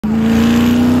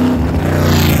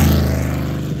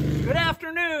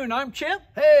afternoon. I'm Chip.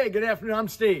 Hey, good afternoon. I'm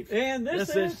Steve. And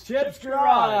this is Chip's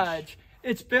Garage.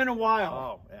 It's been a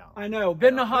while. Oh, yeah. I know.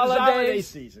 Been the holidays. It's holiday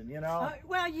season, you know.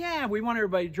 Well, yeah, we want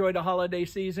everybody to enjoy the holiday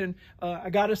season. I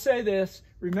got to say this.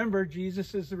 Remember,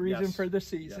 Jesus is the reason for the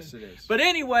season. Yes, it is. But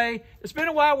anyway, it's been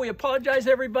a while. We apologize,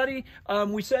 everybody.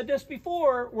 We said this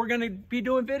before. We're going to be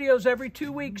doing videos every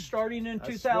 2 weeks starting in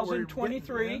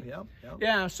 2023.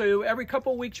 Yeah, so every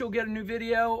couple of weeks you'll get a new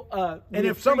video. And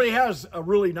if somebody has a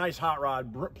really nice hot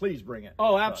rod, please bring it.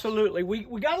 Oh, absolutely.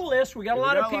 We got a list. We got a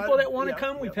lot of people that want to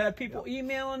come. We've had people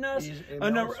emailing us.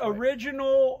 An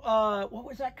original, what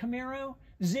was that, Camaro?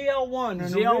 ZL1.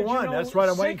 ZL1, that's what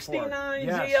I'm waiting for. 69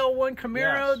 ZL1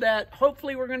 Camaro that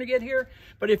hopefully we're going to get here.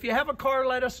 But if you have a car,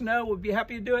 let us know. We'd be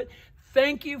happy to do it.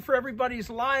 Thank you for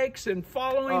everybody's likes and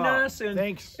following us. And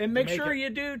thanks. And make sure you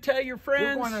do tell your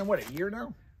friends. We're going on, what, a year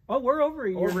now? Oh, we're over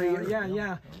a year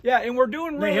now. Yeah, and we're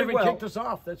doing really well. They haven't kicked us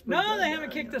off. That's pretty good. They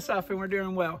haven't kicked us off, and we're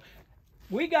doing well.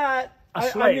 We got a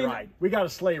sleigh ride. We got a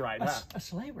sleigh ride. A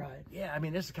sleigh ride. Yeah, I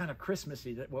mean, this is kind of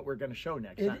Christmassy. What we're going to show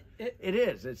next. It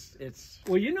is. It's.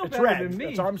 Well, you know it's better red. than me.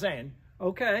 That's all I'm saying.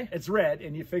 Okay. It's red,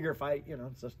 and you figure if I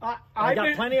I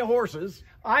got plenty of horses.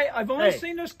 I've only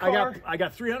seen this car. I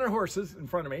got 300 horses in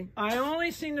front of me. I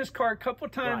only seen this car a couple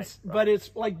of times, but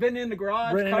it's like been in the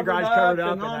garage, covered up,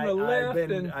 and on the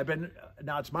lift. I've been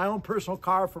now it's my own personal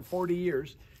car for 40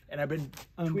 years. And I've been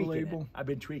tweaking it. I've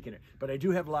been tweaking it. But I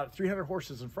do have 300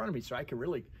 horses in front of me, so I can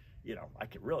really, I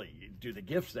could really do the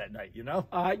gifts that night,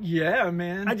 Yeah,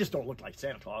 man. I just don't look like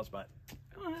Santa Claus, but.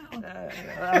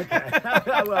 Okay.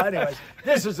 Well, anyways,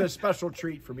 this is a special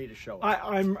treat for me to show.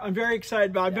 I'm very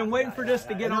excited, but I've been waiting for this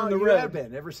to get on the road. You have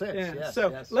been ever since. Yeah. Yes, so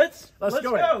yes. let's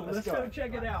go. Let's go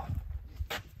check it out.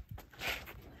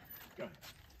 Go ahead.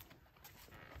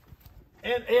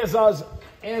 And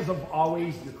as of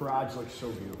always, the garage looks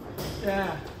so beautiful.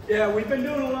 Yeah, we've been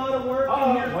doing a lot of work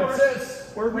in here. What's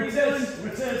this? What's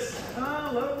this?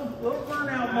 Little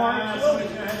burnout marks.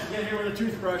 Somebody's gonna have to get here with a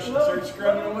toothbrush and start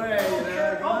scrubbing away.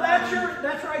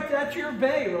 That's your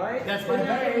bay, right? That's my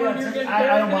bay.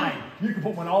 I don't mind. You can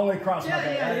put one all the way across my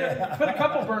bay. Yeah. Put a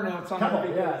couple burnouts on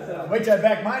it. Wait till I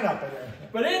back mine up in there.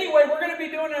 But anyway, we're going to be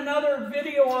doing another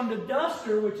video on the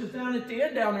Duster, which is down at the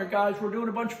end down there, guys. We're doing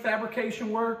a bunch of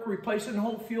fabrication work, replacing the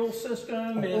whole fuel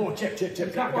system. Chip. A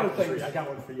couple of things. I got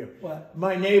one for you. What?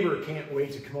 My neighbor can't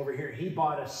wait to come over here. He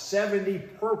bought a 70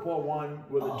 purple one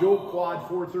with a dual quad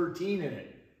 413 in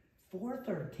it.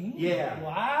 413? Yeah.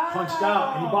 Wow. Punched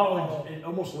out. And he bought one. It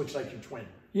almost looks like your twin.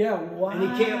 Yeah, wow. And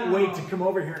he can't wait to come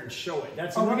over here and show it.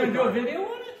 That's Are we going to do a video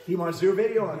on it? He wants to do a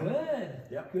video on it. Good.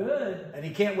 Yep. Good. And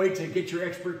he can't wait to get your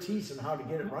expertise on how to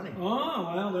get it running.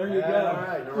 Oh, well, there you go. All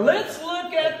right. Let's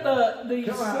look at the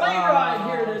sleigh ride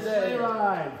here today. Sleigh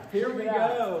ride. Here we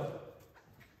go.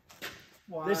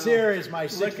 Wow. This here is my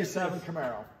 67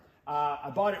 Camaro.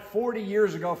 I bought it 40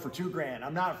 years ago for $2,000.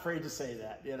 I'm not afraid to say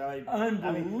that.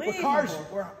 Unbelievable. I mean, cars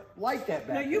were like that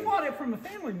back then. Now, you bought it from a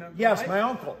family member, Yes, right? my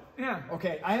uncle. Yeah.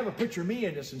 Okay, I have a picture of me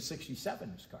in this in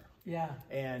 67, this car. Yeah.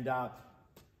 And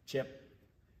Chip,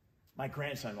 my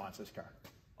grandson wants this car.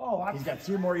 Oh, he's got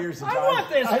 3 more years to drive. I want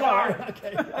this car.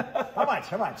 Okay.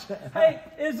 How much? Hey,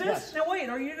 is this, now wait,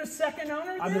 are you the second owner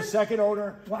then? I'm the second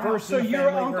owner. Wow. First so your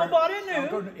uncle bought it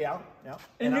new? Yeah.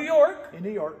 In New York? In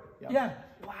New York. Yeah.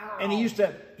 Wow. And he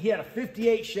had a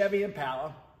 58 Chevy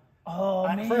Impala. Oh,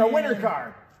 man. For a winter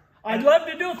car. I'd love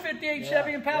to do a 58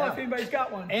 Chevy Impala if anybody's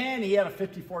got one. And he had a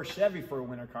 54 Chevy for a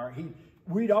winter car.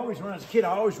 We'd always, when I was a kid, I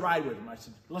always ride with him. I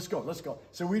said, let's go.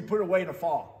 So we'd put it away in the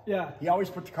fall. Yeah. He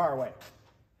always put the car away.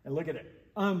 And look at it.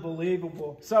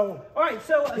 Unbelievable. So, all right,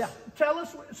 so tell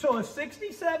us, so a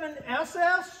 67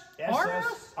 SS?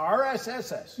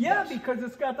 RSSS. Yeah, because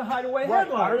it's got the hideaway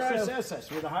headlights.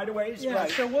 RSSS with the hideaways. Yeah, right.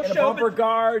 so we'll and show the bumper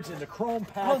guards and the chrome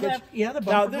package. The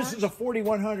bumper Now, guards. this is a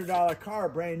 $4,100 car,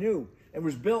 brand new. It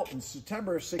was built in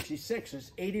September of '66.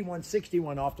 It's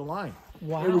 8161 off the line.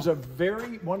 Wow. It was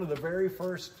one of the very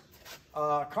first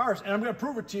cars, and I'm going to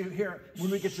prove it to you here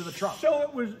when we get to the trunk. So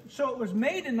it was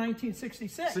made in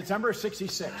 1966. September of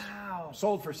 '66. Wow.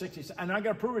 Sold for 66, and I'm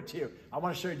going to prove it to you. I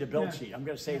want to show you the build sheet. I'm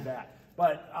going to save that.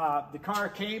 But the car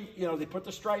came, they put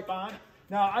the stripe on.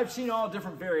 Now, I've seen all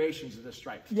different variations of this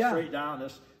stripe. Yeah. Straight down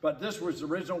this. But this was the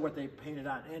original, what they painted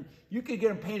on. And you could get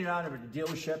them painted on at the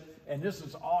dealership, and this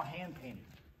is all hand painted.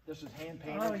 This is hand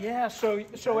painted. Oh, yeah.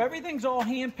 So everything's all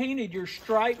hand painted. Your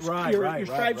stripes, your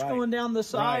stripes going down the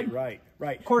side. Right.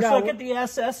 Of course, look at the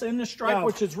SS in the stripe,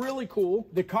 which is really cool.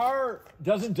 The car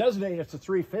doesn't designate it's a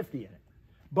 350 in it,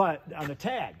 but on the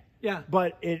tag. Yeah.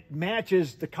 But it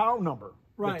matches the cow number.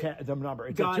 Right. The number.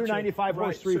 It's Gotcha. a 295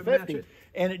 horse 350.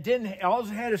 And it didn't, all it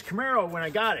had is Camaro when I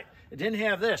got it. It didn't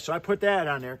have this, so I put that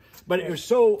on there. But it was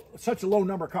such a low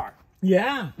number car.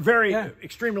 Yeah. Very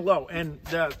extremely low. And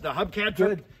the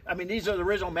hubcaps, I mean, these are the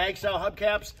original mag style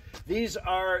hubcaps. These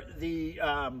are the,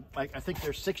 I think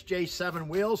they're 6J7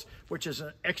 wheels, which is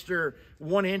an extra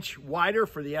 1 inch wider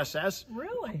for the SS.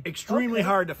 Really? Extremely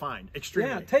hard to find.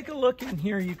 Extremely. Yeah, take a look in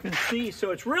here. You can see. So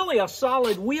it's really a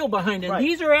solid wheel behind it. Right.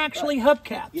 These are actually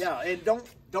hubcaps. Yeah, and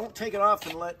don't take it off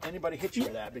and let anybody hit you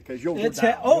with that because you'll go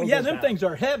down. Oh, yeah, them things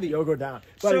are heavy. You'll go down.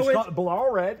 But it's called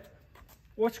Bolaro Red.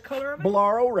 What's the color of it?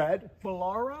 Bolaro Red.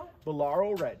 Bolaro?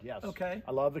 Bolaro Red, yes. Okay.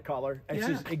 I love the color. It's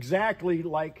just exactly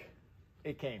like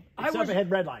it came. Except it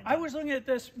had red lines. I was looking at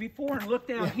this before and looked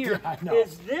down here. Yeah, I know.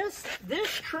 Is this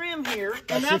trim here,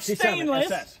 and that's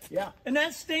stainless. SS. Yeah. And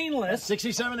that's stainless. That's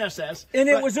 67 SS. And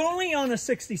it was only on a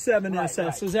 67 SS,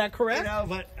 right. Is that correct? You know,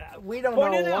 but we don't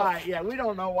know why. Yeah, we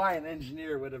don't know why an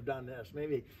engineer would have done this.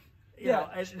 Maybe.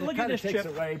 Look at this takes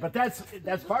chip. Away, but that's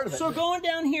part of it. So going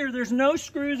down here, there's no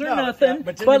screws or nothing.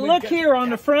 But look here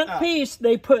on the front piece,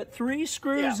 they put 3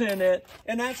 screws in it,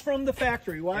 and that's from the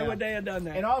factory. Why would they have done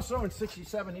that? And also in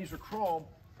 67, these were chrome,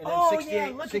 and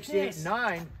then 68, and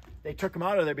 9, they took them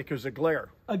out of there because of glare.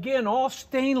 Again, all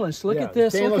stainless. Look at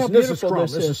this. Stainless. Look how beautiful this is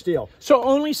chrome. This is steel. So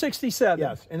only 67.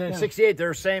 Yes, and then 68, they're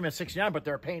the same as 69, but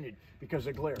they're painted because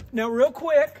of glare. Now, real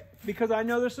quick, because I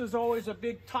know this is always a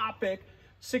big topic.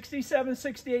 67,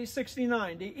 68,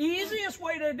 69. The easiest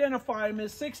way to identify them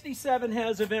is 67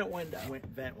 has a vent window.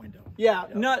 Vent window. Yeah,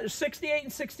 no, 68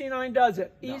 and 69 doesn't.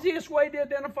 No. Easiest way to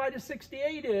identify the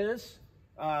 68 is?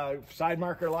 Side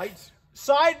marker lights.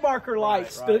 Side marker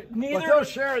lights. Right. But they'll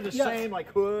share the same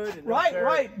like hood. And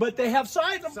right. But they have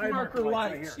side marker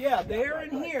lights. Right they're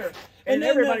in here. And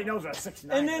everybody knows what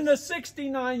 69 And then the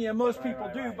 69, most people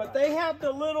do. But they have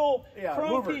the little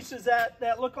chrome pieces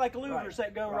that look like louvers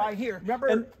that go right here. Remember,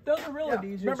 and those are really the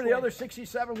easiest. Remember the other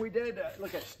 67 we did?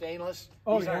 Look at stainless.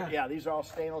 Oh, these are all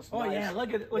stainless. Oh, nice. yeah.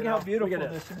 Look at how beautiful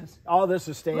this is. All this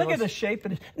is stainless. Look at the shape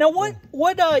of it. Now,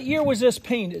 what year was this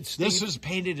painted, Steve? This was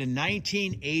painted in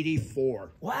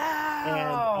 1984.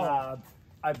 Wow. And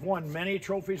I've won many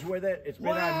trophies with it. It's been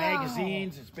on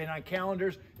magazines. It's been on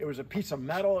calendars. It was a piece of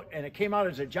metal, and it came out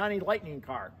as a Johnny Lightning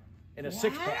car in a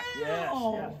 6-pack. Yes.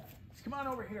 Come on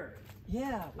over here.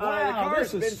 Yeah. Wow.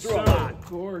 This is so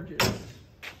gorgeous.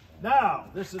 Now,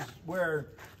 this is where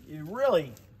you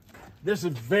really, this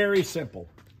is very simple.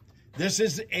 This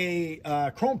is a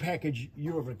chrome package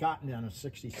you would have gotten on a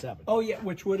 67. Oh, yeah,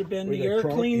 which would have been the air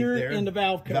cleaner and the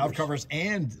valve covers. Valve covers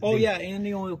and and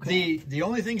the oil cover. The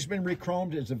only thing that's been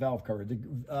re-chromed is the valve cover.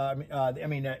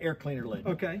 Air cleaner lid.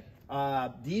 Okay.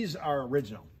 These are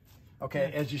original.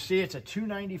 Okay, as you see, it's a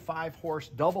 295 horse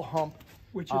double hump.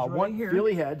 Which is right here.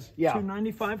 Fuelie heads. Yeah.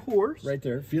 295 horse. Right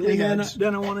there. Fuelie heads.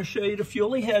 Then I want to show you the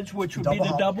fuelie heads, which would be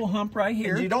the double hump right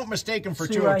here. And you don't mistake them for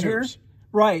 202s.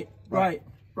 Right.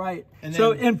 And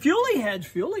fuelie heads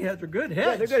are good heads.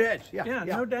 Yeah, they're good heads. Yeah,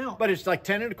 no doubt. But it's like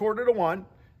 10 1/4 to 1.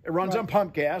 It runs on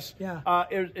pump gas. Yeah.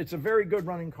 It's a very good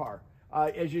running car.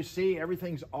 As you see,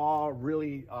 everything's all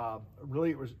really,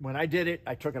 when I did it,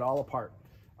 I took it all apart.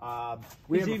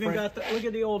 He's even got look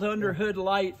at the old underhood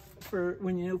light for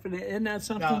when you open it. Isn't that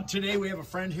something? Now, today we have a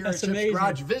friend here at Chip's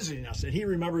Garage visiting us, and he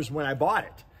remembers when I bought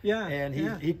it. Yeah.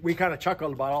 And we kind of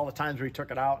chuckled about all the times we took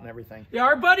it out and everything. Yeah,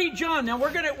 our buddy John. Now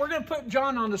we're gonna put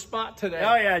John on the spot today.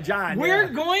 Oh yeah, John. We're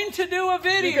going to do a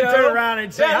video. You can turn around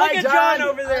and say hi, look at John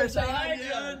over there. Say hi,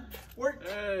 John. We're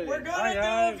gonna do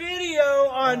a video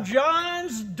on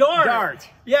John's Dart.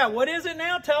 Yeah, what is it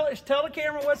now? Tell the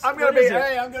camera I'm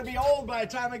gonna be old by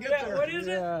the time I get there. What is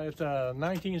it? Yeah, it's a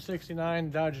 1969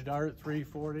 Dodge Dart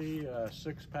 340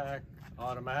 6-pack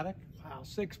automatic. Wow,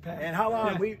 6-pack. And how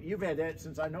long you've had that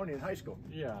since I've known you in high school?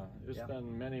 Yeah, it's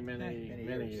been many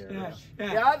years.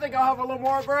 Yeah, I think I'll have a little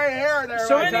more gray hair there.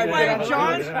 So anyway,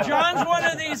 John's one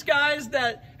of these guys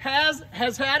that has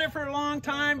had it for a long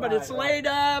time, but it's laid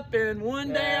up, and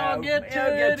one day I'll get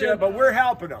to it. But we're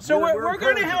helping them. So we're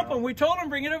going to help them. We told them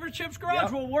bring it over to Chip's Garage.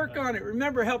 We'll work on it.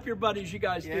 Remember, help your buddies. You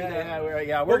guys do that.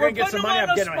 We're going to get some money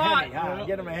up,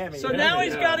 get him a Hemi. So now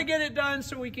he's got to get it done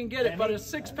so we can get it. But a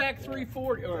 6-pack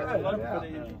 340.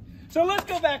 So let's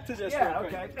go back to this. Yeah,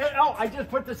 okay. Oh, I just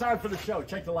put this on for the show.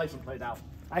 Check the license plate out.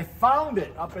 I found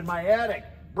it up in my attic.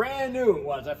 Brand new it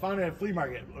was. I found it at a flea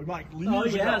market. Like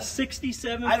years ago.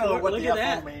 67. I don't know what the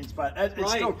FO means, but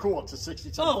it's still cool. It's a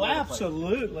 67. Oh,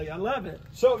 absolutely. I love it.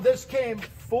 So this came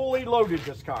fully loaded,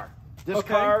 this car. This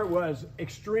car was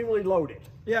extremely loaded.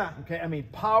 Yeah. Okay, I mean,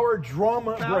 power drum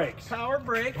brakes. Power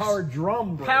brakes. Power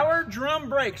drum brakes. Power drum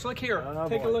brakes. Look here.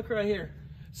 Take a look right here.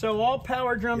 So all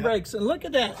power drum brakes. And look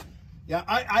at that. Yeah,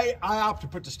 I opt to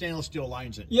put the stainless steel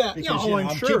lines in. Yeah, because I'm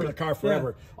I'm sure. keeping the car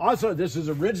forever. Yeah. Also, this is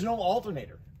original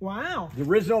alternator. Wow. The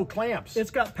original clamps. It's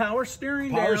got power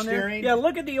steering Power down steering. there. Yeah,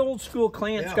 look at the old school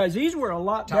clamps, Yeah. guys. These were a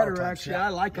lot Tower better, tops, actually. yeah. I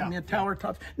like them, Yeah. tower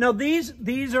tops. Now, these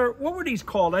are, what were these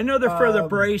called? I know they're for the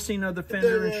bracing of the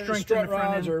fender and strength in strut the front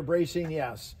rods end. or bracing,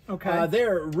 yes. Okay. They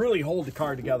really hold the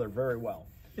car together very well.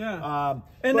 Yeah.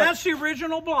 And that's the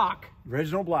original block.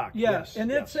 Original block. Yes. And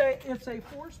yes. it's a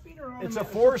 4-speed or automatic? It's a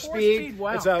 4-speed.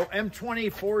 Wow. It's a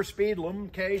M20 4-speed aluminum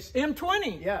case.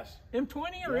 M20. Yes.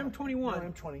 M20 or M21? No,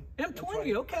 M20.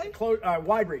 M20. Okay.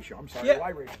 Wide ratio. I'm sorry. Yeah.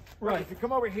 Wide ratio. Right. If you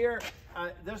come over here,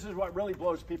 this is what really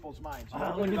blows people's minds.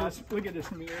 Look at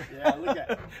this mirror. Yeah, look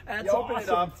at it. That's you open awesome.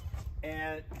 it up,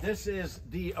 and this is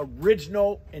the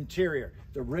original interior,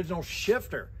 the original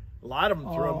shifter. A lot of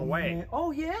them threw them away. Man.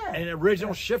 Oh, yeah. An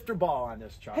original shifter ball on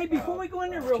this chart. Hey, before we go in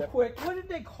there real quick, what did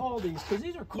they call these? Because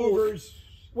these are cool. Louvers.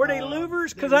 Were they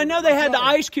louvers? Because I know they had the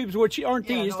ice cubes, which aren't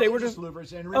Yeah, these. no, They they're were just just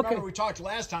louvers. And remember, we talked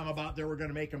last time about they were going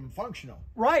to make them functional.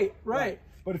 right.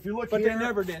 But if you look But here, they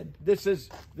never did. This is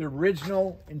the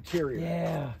original interior.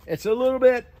 Yeah. It's a little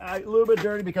bit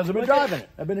dirty because I've been driving it.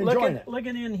 I've been enjoying it.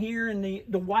 Looking in here and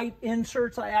the white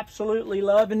inserts, I absolutely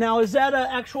love. And now, is that an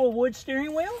actual wood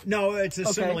steering wheel? No, it's a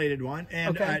simulated one,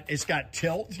 and it's got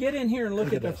tilt. Get in here and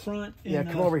look at the this. front. Yeah,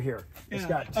 come over here. It's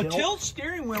got tilt. A tilt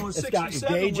steering wheel is It's got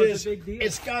 67 gauges. was a big deal.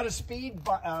 It's got a speed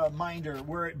minder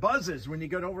where it buzzes when you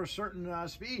get over a certain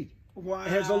speed. Wow. It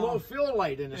has a low fuel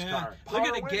light in this car. Look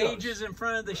at Power the windows. gauges in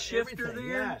front of the shifter Everything,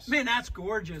 there. yes. Man, that's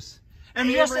gorgeous. And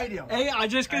AM just radio. Hey, I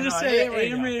just gonna I know, say AM AM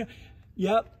radio. radio.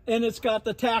 Yep, and it's got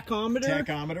the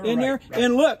tachometer in there. right.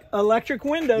 And look, electric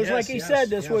windows, Yes, like he yes, said,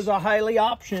 this yes. was a highly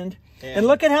optioned. And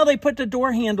look at how they put the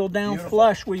door handle down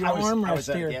flush with your I was armrest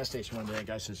at a here. gas station one day. The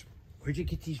guy says, "Where'd you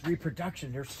get these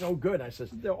reproduction? They're so good." I said,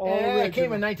 They're all I original. came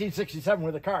in 1967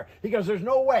 with a car." He goes, "There's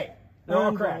no way. They're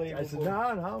all cracked." I said,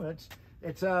 Unbelievable. "No,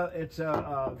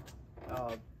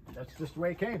 that's just the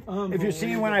way it came." If you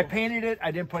see when I painted it,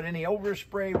 I didn't put any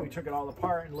overspray. We took it all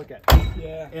apart and look at it.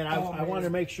 Yeah. And I wanted to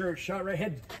make sure it shut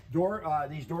right.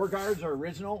 These door guards are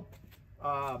original.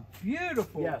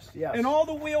 Beautiful. Yes, yes. And all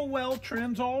the wheel well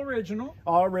trims, all original.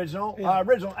 All original. Yeah.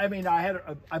 Original. I mean, I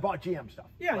bought GM stuff.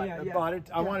 Yeah, But yeah, I yeah. bought it.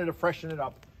 I wanted to freshen it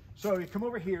up. So you come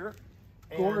over here.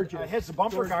 And, Gorgeous. It hits the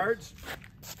bumper Gorgeous. guards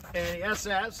and the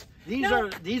SS.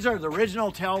 These are the original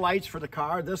tail lights for the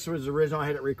car. This was original. I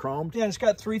had it re-chromed. Yeah, it's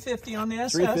got 350 on the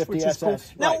SS, 350 which is cool.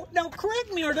 SS, Now,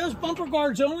 correct me, are those bumper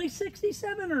guards only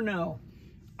 67 or no?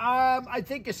 I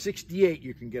think a 68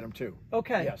 you can get them too.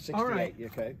 Okay. Yeah, 68. All right.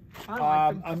 Okay.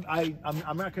 I like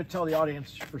I'm not going to tell the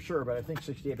audience for sure, but I think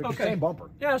 68 because Okay. same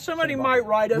bumper. Yeah, somebody Same might bumper.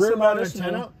 write us Rear and let mounted us know.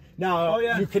 antenna. Now, Oh,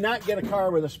 yeah. you cannot get a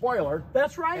car with a spoiler.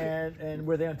 That's right. And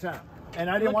with antenna. And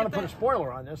I didn't Look want at to put a that.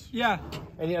 spoiler on this. Yeah.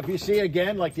 And if you see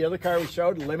again, like the other car we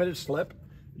showed, limited slip,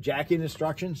 jacking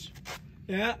instructions.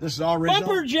 Yeah. This is all original.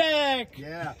 Bumper jack.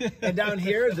 Yeah. And down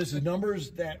here, this is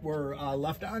numbers that were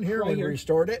left on here Right when here. we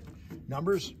restored it.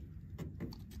 Numbers.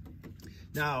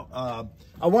 Now,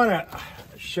 I want to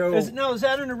show. Is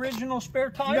that an original spare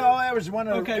tire? No, that was one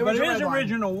of. Okay, it but was it a is red line.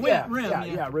 original rim.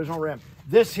 Yeah, original rim.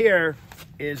 This here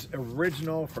is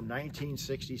original from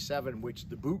 1967, which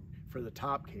the boot for the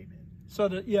top came in. So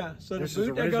the This is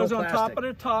boot that original goes on top plastic. of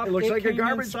the top. It looks like a came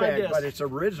garbage inside bag, this. but it's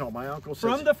original. My uncle says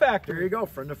From the factory. There you go,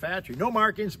 from the factory. No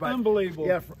markings, but Unbelievable.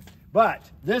 Yeah, but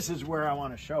this is where I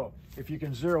want to show. If you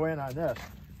can zero in on this,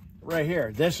 right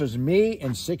here. This was me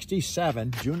in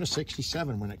 '67, June of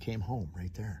 '67, when it came home.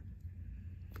 Right there.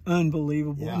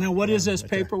 Unbelievable. Yeah, Now, what is this right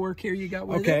there. paperwork here you got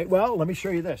with Okay, it? well, let me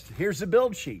show you this. Here's the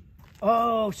build sheet.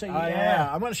 Oh, so Yeah,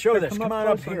 I'm going to show this. Come on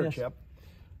up close on here, this. Chip.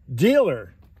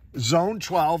 Dealer, Zone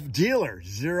 12, dealer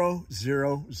 000.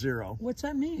 What's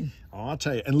that mean? Oh, I'll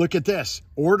tell you. And look at this.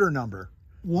 Order number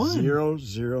 1.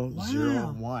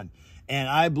 0001. And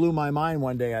I blew my mind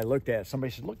one day. I looked at it.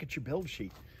 Somebody said, look at your build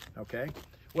sheet. Okay.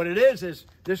 What it is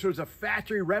this was a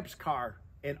factory reps car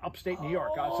in upstate New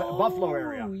York, outside Buffalo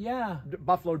area. Oh, yeah.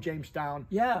 Buffalo, Jamestown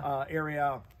Yeah.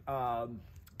 area,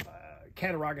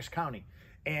 Cattaraugus County.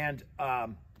 And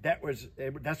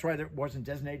that's why it wasn't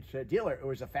designated to a dealer. It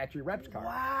was a factory reps car.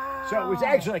 Wow. So it was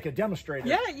actually like a demonstrator.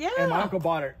 Yeah, yeah. And my uncle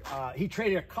bought it. He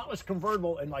traded a Cutlass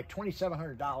convertible in like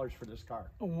 $2,700 for this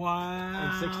car.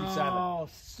 Wow. In '67.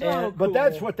 So But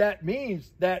that's cool. what that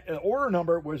means. That order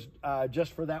number was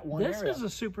just for that one This area. is a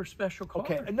super special car.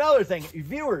 Okay, another thing,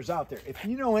 viewers out there, if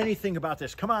you know anything about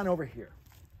this, come on over here.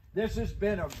 This has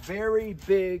been a very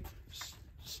big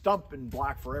stumbling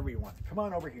block for everyone. Come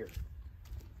on over here.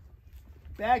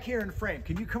 Back here in the frame.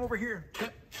 Can you come over here?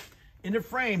 Chip? In the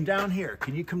frame down here.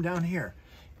 Can you come down here?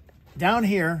 Down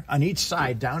here on each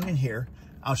side, down in here,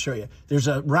 I'll show you. There's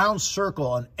a round circle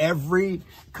on every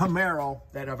Camaro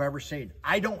that I've ever seen.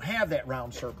 I don't have that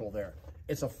round circle there.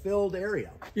 It's a filled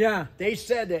area. Yeah. They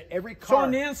said that every car... So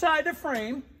on the inside of the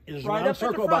frame, is right a round up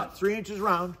circle in the front. about 3 inches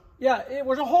round. Yeah, it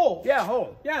was a hole. Yeah, a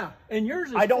hole. Yeah, and yours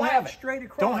is I don't flat, have it. Straight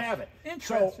across. Don't have it.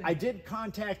 Interesting. So I did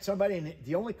contact somebody, and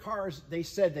the only cars they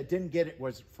said that didn't get it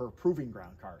was for proving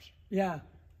ground cars. Yeah.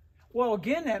 Well,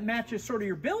 again, that matches sort of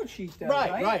your build sheet, though,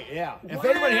 Right, yeah. If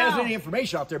anybody has any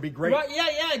information out there, it'd be great. Right,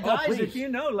 yeah, guys, please. if you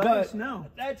know, let us know.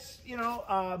 That's, you know,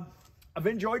 I've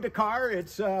enjoyed the car.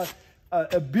 It's a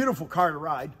beautiful car to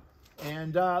ride.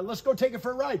 And let's go take it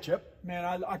for a ride, Chip. Man,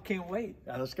 I can't wait.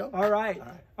 Yeah, let's go. All right.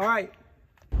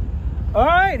 All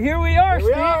right, here we are,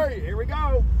 Steve. Here we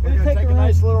go. We're going to take a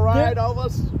nice little ride, all of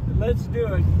us. Let's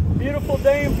do it. Beautiful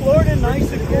day in Florida,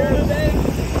 nice and cool today.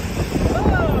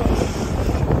 Oh.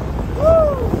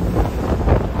 Woo!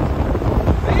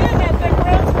 Man, that thing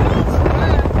runs good.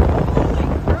 Holy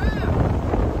crap.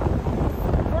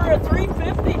 For a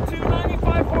 350,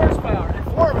 295 horsepower. And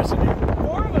 4 of us in here.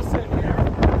 4 of us in here.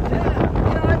 Yeah.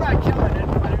 You know, I'm not killing it,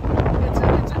 but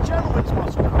it's a gentleman's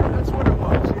muscle car. That's what it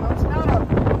was. You know, it's not a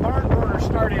barn burner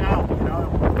starting out, you know.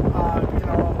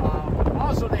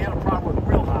 Also, they had a problem with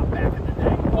wheel hop back in the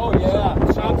day. Oh,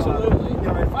 yeah, so, absolutely. You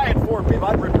know, if I had 4 people,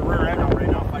 I'd rip the rear end out right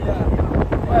now.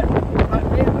 But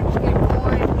man, when you get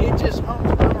going, it just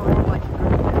hums down the road like you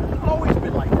couldn't. It's always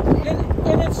been like this.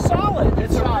 And it's solid.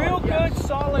 It's a solid, real good,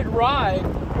 solid ride.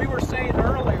 We were saying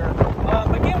earlier.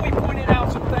 Again, we pointed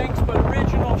out some things, but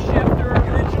original shifter,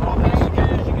 original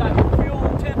gauges, you got your fuel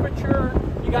and temperature,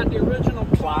 you got the original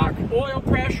clock, oil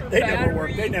pressure,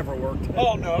 battery. They never worked.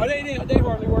 Oh, no, they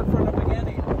hardly worked from the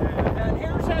beginning. And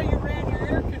here's how you ran your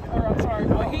air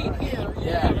heater.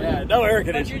 Yeah. No air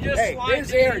conditioning. But you just slide there's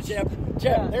the air, Chip.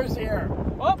 There's the air.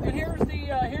 Oh, and here's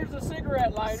the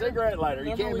cigarette lighter. Cigarette lighter.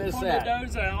 You can't miss that.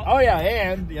 Those out. Oh yeah,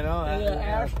 and you know,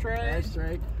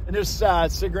 ashtray. And there's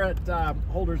cigarette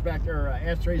holders back there,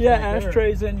 ashtrays. Yeah, back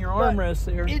ashtrays there. in your armrest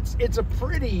there. It's a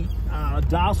pretty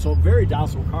docile, very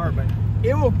docile car, but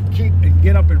it will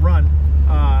get up and run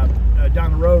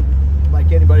down the road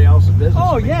like anybody else's business.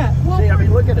 Oh yeah. Well, see, I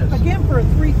mean, look at this. Again, for a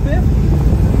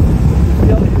 350.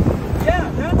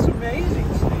 Yeah, that's amazing,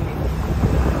 Steve.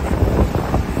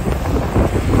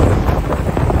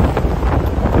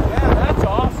 Yeah, that's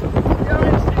awesome.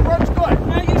 Yeah, it runs good.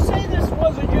 Now, you say this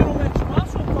was a gentleman's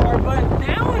muscle car, but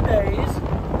nowadays,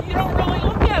 you don't really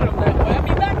look at them that way. I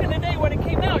mean, back in the day when it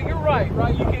came out, you're right?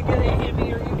 You could get a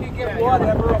Hemi or you could get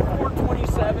whatever, a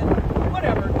 427,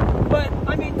 whatever. But,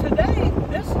 I mean, today,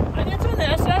 it's an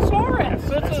SSRS.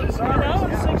 It's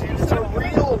It's a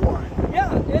real one.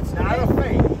 Yeah, it's not a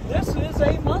fake. This is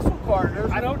a muscle car.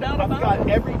 There's no doubt about it. I've got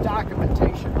every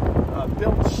documentation,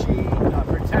 build sheet,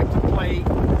 protective plate.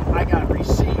 I got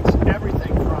receipts,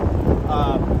 everything from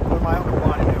when my owner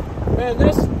bought it. Man,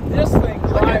 this thing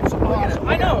drives awesome.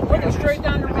 I know, looking straight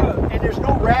down the road. And there's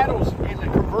no rattles in the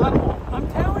convertible.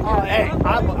 I'm telling you. Hey,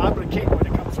 I'm a king when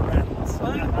it comes to rattles.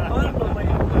 Unbelievable.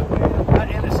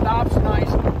 And it stops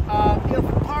nice. You know,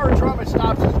 for power drum, it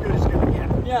stops as good as it's going to get.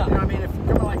 Yeah. You know what I mean? If you're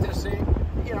coming like this, see,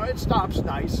 you know, it stops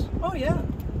nice. Oh, yeah.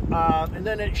 And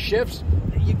then it shifts.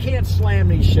 You can't slam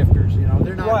these shifters, you know.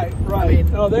 They're not. Right. I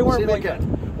mean, no, they weren't see,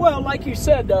 big. Well, like you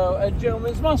said, though, a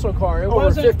gentleman's muscle car. It Over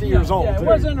wasn't 50 years old. Yeah, it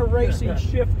wasn't a racing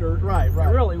shifter. Right. It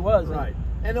really wasn't. Right.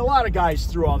 And a lot of guys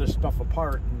threw all this stuff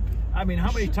apart. And, I mean,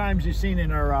 how many times you've seen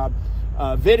in our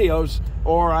videos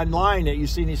or online that you've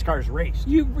seen these cars raced?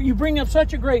 You bring up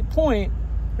such a great point.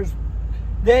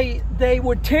 They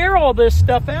would tear all this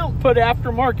stuff out and put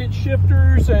aftermarket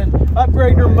shifters and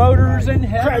upgrade their motors and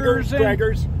headers and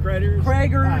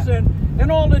Kragers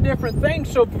and all the different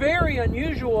things. So very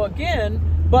unusual again,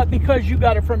 but because you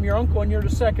got it from your uncle and you're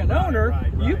the second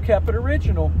owner, you kept it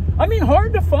original. I mean,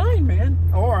 hard to find, man.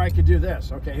 Or I could do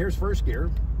this. Okay, here's first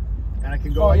gear, and I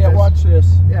can go. Oh like yeah, this. watch this.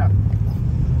 Yeah.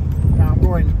 Now I'm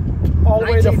going all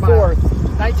the way to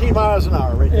fourth. 19 miles an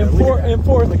hour right there. In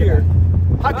fourth gear.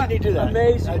 How can you do that?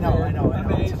 Amazing. I know.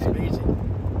 Amazing. It's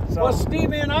amazing. So, well, Steve,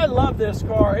 man, I love this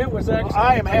car. It was excellent.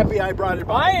 I am happy I brought it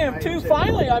by. I am too.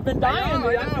 Finally, I've been dying.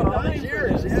 I know. All these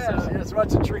years. Yes.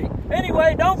 What's a treat.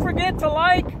 Anyway, don't forget to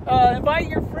like, invite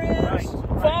your friends,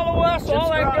 follow us,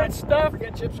 all that good stuff. Don't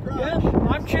forget Chip's Garage. Yeah,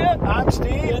 I'm Chip. I'm Steve.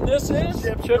 And this is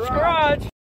Chip's Garage.